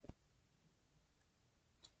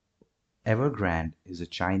Evergrande is a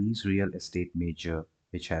Chinese real estate major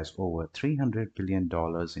which has over $300 billion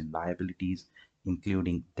in liabilities,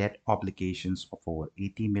 including debt obligations of over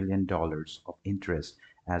 $80 million of interest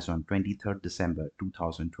as on 23rd December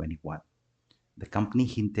 2021. The company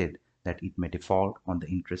hinted that it may default on the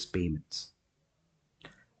interest payments.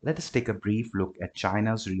 Let us take a brief look at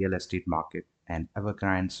China's real estate market and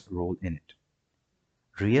Evergrande's role in it.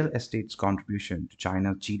 Real estate's contribution to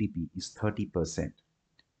China's GDP is 30%.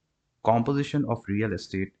 Composition of real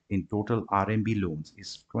estate in total RMB loans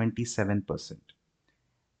is 27%.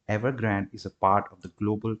 Evergrande is a part of the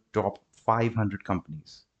global top 500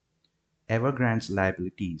 companies. Evergrande's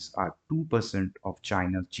liabilities are 2% of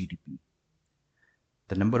China's GDP.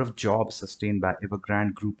 The number of jobs sustained by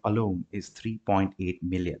Evergrande Group alone is 3.8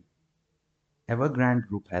 million. Evergrande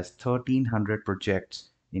Group has 1,300 projects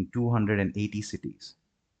in 280 cities.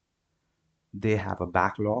 They have a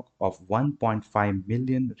backlog of 1.5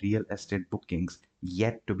 million real estate bookings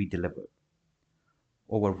yet to be delivered.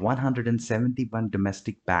 Over 171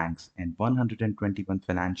 domestic banks and 121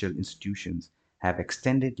 financial institutions have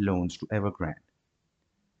extended loans to Evergrande.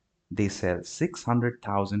 They sell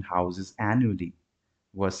 600,000 houses annually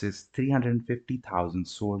versus 350,000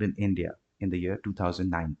 sold in India in the year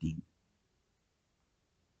 2019.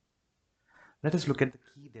 Let us look at the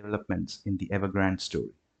key developments in the Evergrande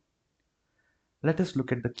story. Let us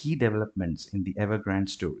look at the key developments in the Evergrande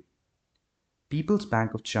story. People's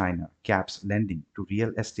Bank of China caps lending to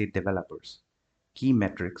real estate developers. Key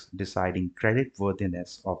metrics deciding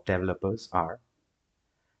creditworthiness of developers are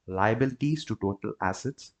liabilities to total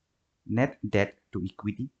assets, net debt to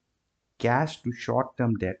equity, cash to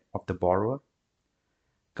short-term debt of the borrower.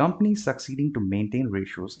 Companies succeeding to maintain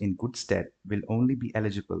ratios in good stead will only be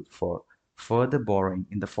eligible for further borrowing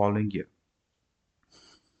in the following year.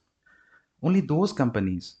 Only those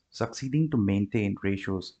companies succeeding to maintain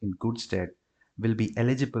ratios in good stead will be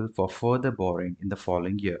eligible for further borrowing in the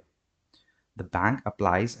following year. The bank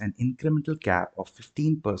applies an incremental cap of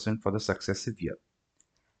 15% for the successive year.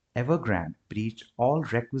 Evergrande breached all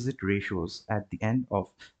requisite ratios at the end of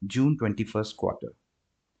June 21st quarter.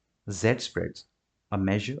 Z-spreads, a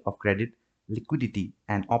measure of credit, liquidity,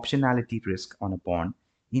 and optionality risk on a bond,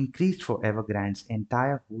 increased for Evergrande's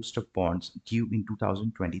entire host of bonds due in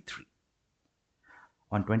 2023.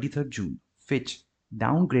 On 23rd June, Fitch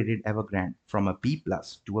downgraded Evergrande from a B+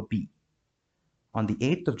 to a B. On the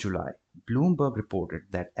 8th of July, Bloomberg reported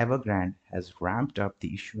that Evergrande has ramped up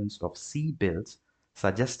the issuance of C-bills,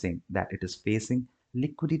 suggesting that it is facing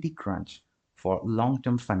liquidity crunch for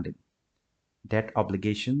long-term funding. Debt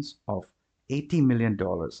obligations of $80 million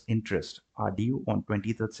interest are due on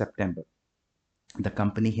 23rd September. The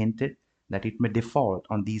company hinted that it may default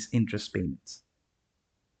on these interest payments.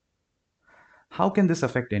 How can this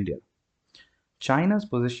affect India? China's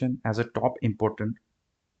position as a top importer